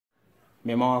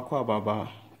me ma wako baba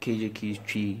KJK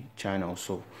Tree channel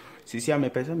so sisi me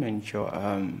pese mencho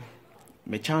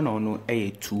me channel no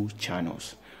 2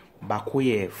 channels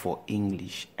bakoye for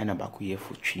English and bakoye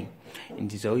for Tree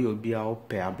nti so you be a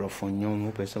ope abrofo nyon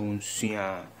wo pese won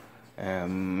sua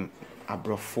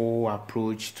abrofo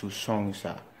approach to songs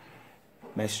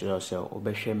mess yourself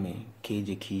obehwe me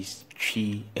KJK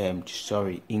Tree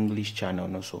English channel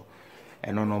no so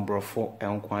eno no brofo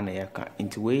enkwa na yaka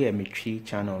nti we me Tree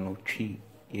channel no Tree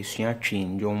yesua Tree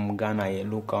njom Ghana ye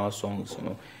local songs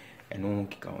no eno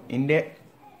kika in the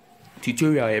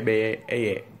tutorial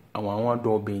ebe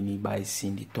Awanwando By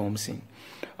Cindy Thompsons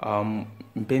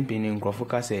mpempeni nkrofo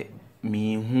ka se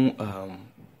mi hu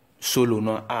solo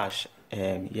no ash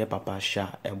ye papa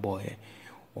sha boy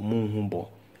omu hu bo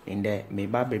in the me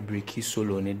ba be break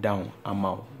solo ne down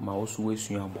ama ma osu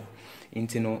wesua bo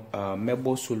inti no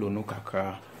mebo solo no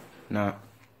kakra na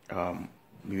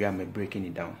we are me breaking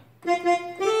it down.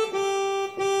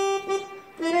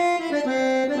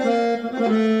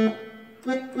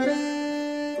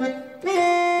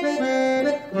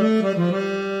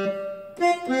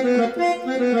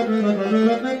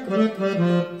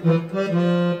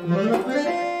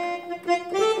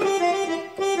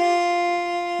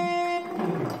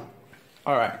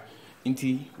 All right,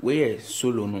 inti we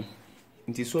solo no.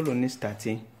 Inti solo ni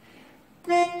starting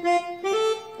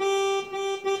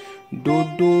do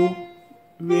do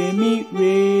re mi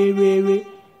re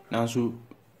na so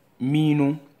mi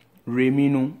no re mi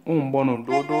no bono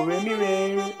do do re mi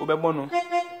re obe bono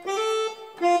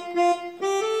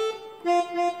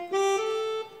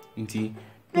inti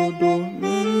do do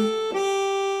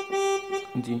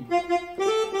inti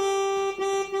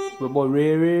we bo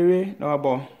re na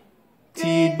bo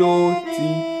ti do ti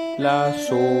la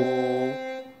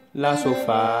so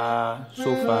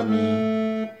fa mi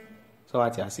so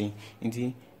what you say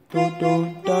inti do do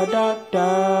da da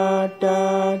da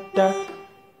da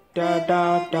da da da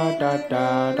da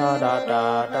da da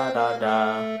da da da da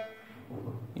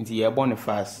inti you born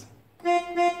fast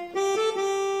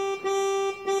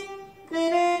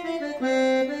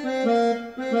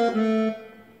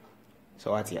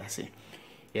so what you say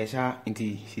yes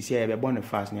inti sisi you born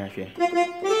fast ni ahwe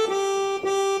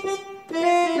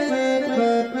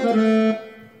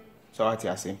so what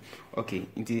you say okay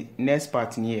into next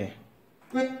part here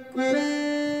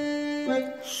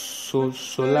so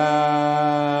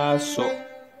la so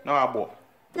now abo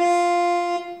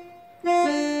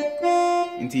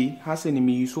into hasen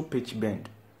me use pitch bend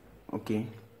okay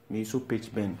me use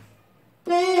pitch bend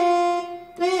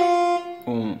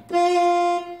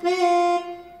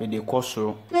me de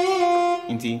koso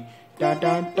into da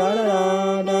da da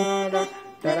da da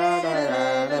da da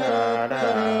da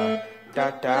da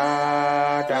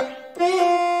da da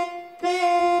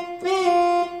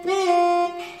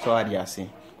so adi ase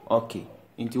okay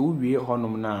nti wo wie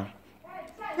honum na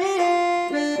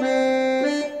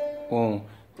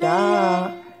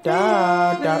da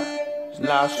da da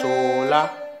la so la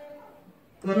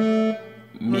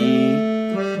mi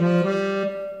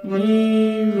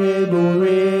re do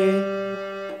re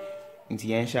nti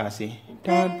yen sha ase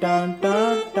da da da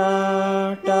da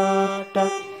da da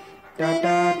da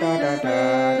da da da da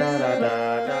da da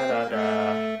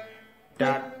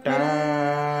da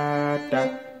da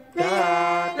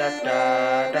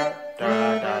da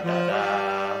da da da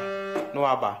no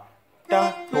aba da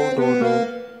do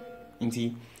inti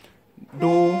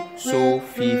do so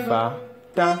fi fa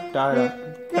da da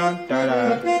da da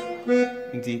da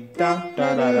inti da da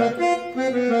da da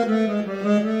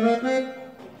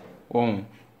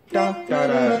da da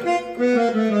da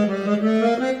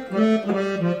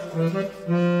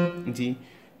inti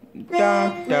da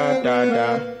da da da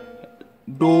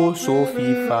do so fi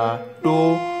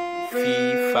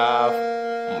fa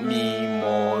mi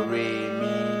mo re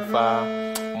mi fa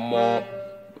mo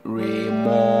re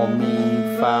mo mi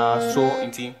fa so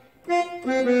inti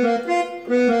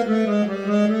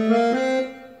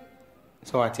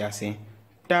so what you say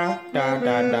da da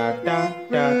da da da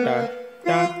da da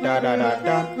da da da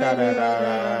da da da da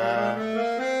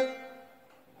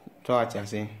so what you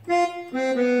say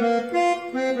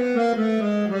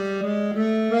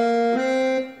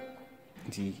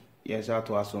yes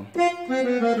to aso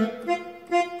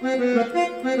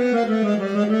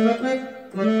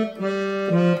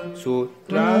so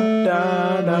da da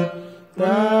da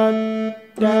da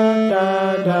da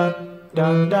da da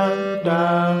da da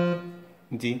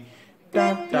di da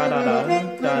da da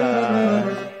da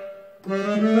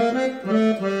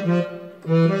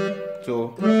so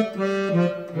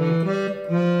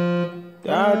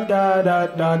da da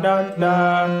da da da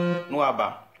no aba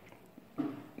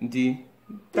di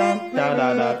da da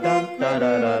da da da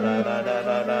da da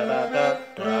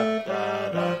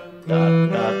da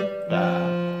da da.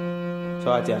 So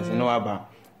I just know about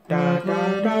da da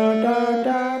da da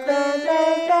da da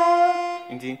da.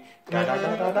 Inti da da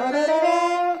da da da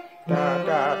da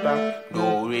da da.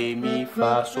 Do re mi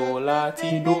fa sol la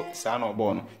ti do. Sa no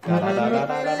bono. Da da da da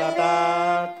da da da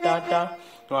da da.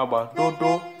 No about do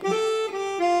do.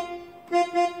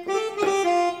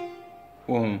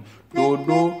 Do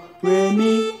do re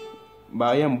mi.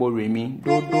 Ba yembo re mi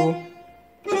do do.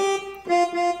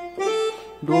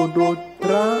 Do do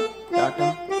tra da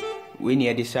da. We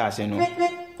need this as no.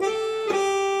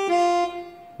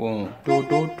 Do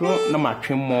do do na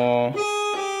matwe mo.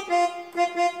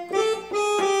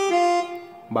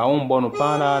 Ba umbo no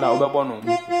pa da da obebo no.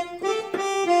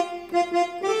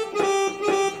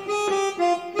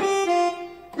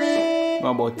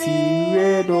 Ma bo ti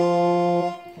re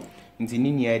do. Nti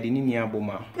nini ade nini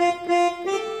aboma.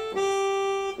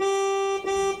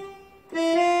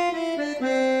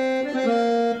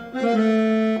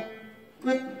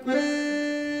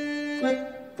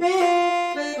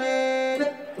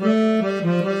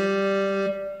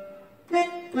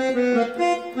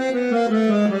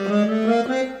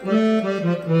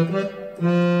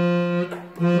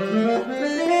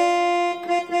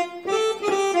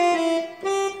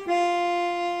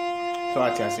 So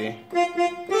what you say?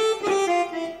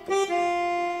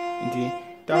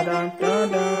 Da da da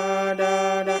da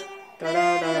da da da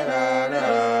da da da da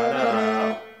da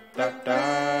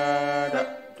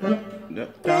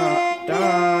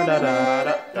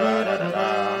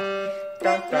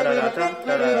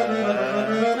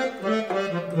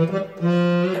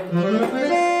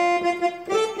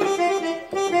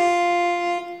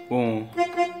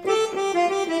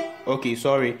Okay,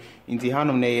 sorry. In the hand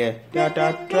of the da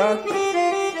da da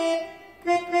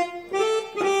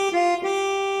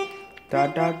da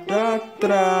da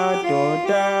da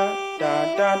da da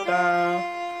da da.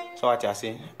 So what you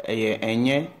say?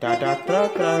 Enye da da da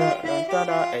da da da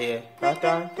da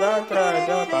da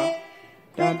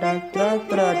da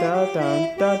da da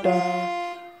da da.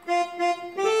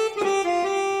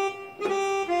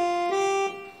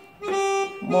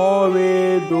 Mo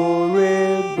re do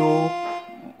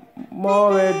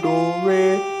mo re do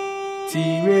re ti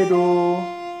re do.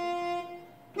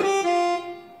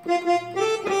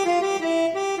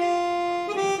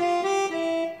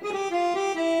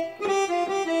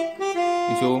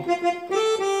 So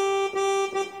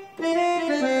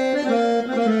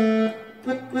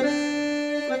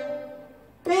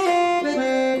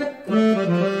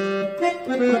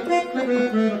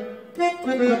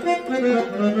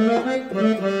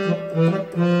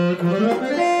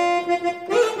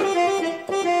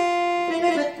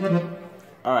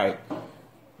all right,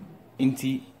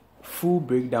 inti full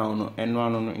breakdown and no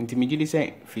inti me gidi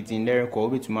say fitting there ko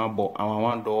bit ma bo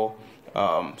Awanwando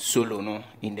solo no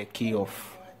in the key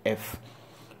of F.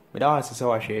 But that was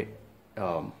so I share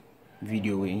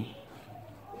video we.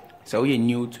 So we are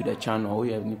new to the channel,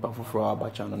 we have nipa fufuro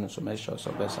about channel, so make sure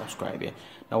so subscribe.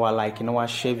 Now I like, now I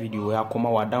share video where I come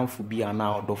out down for be and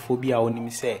now the phobia only me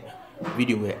say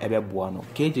video where ebe buano.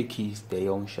 KJ Keys the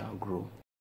young shall grow.